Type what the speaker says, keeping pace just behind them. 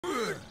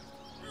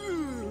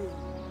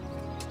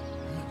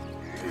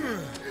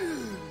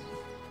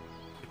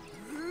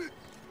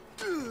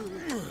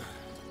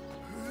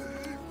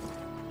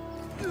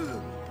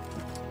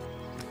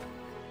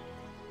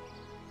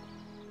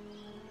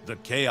The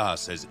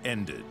chaos has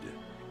ended.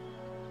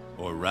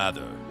 Or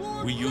rather,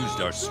 we used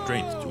our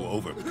strength to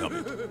overcome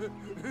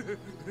it.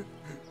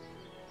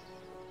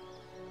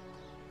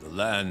 The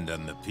land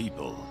and the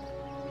people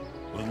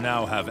will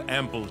now have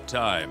ample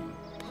time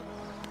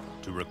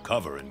to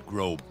recover and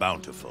grow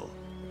bountiful.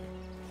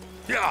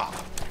 Yeah!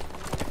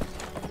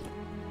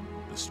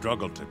 The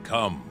struggle to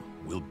come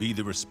will be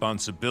the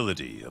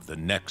responsibility of the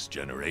next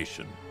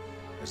generation,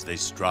 as they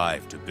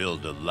strive to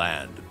build a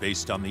land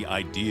based on the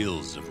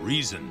ideals of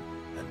reason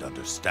and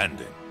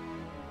understanding.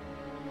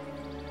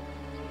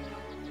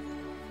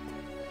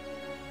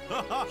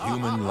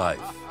 Human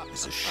life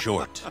is a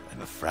short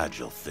and a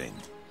fragile thing.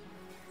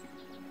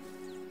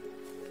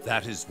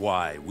 That is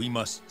why we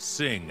must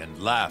sing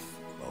and laugh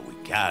while we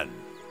can,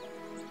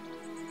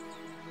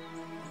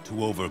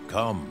 to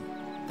overcome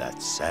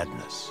that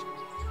sadness.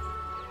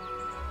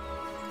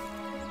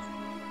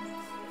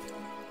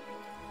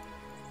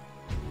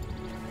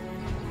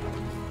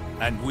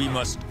 And we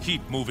must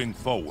keep moving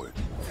forward.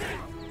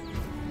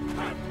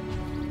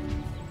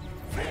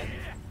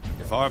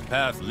 If our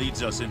path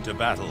leads us into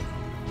battle,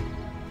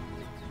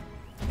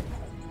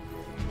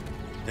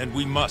 then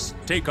we must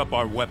take up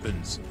our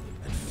weapons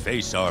and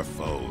face our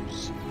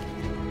foes.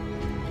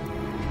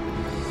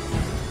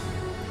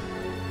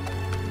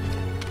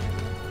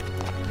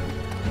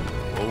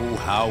 Oh,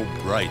 how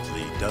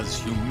brightly does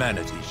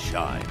humanity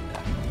shine.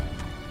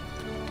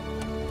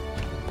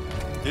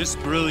 This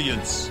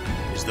brilliance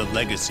is the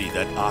legacy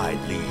that I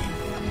leave.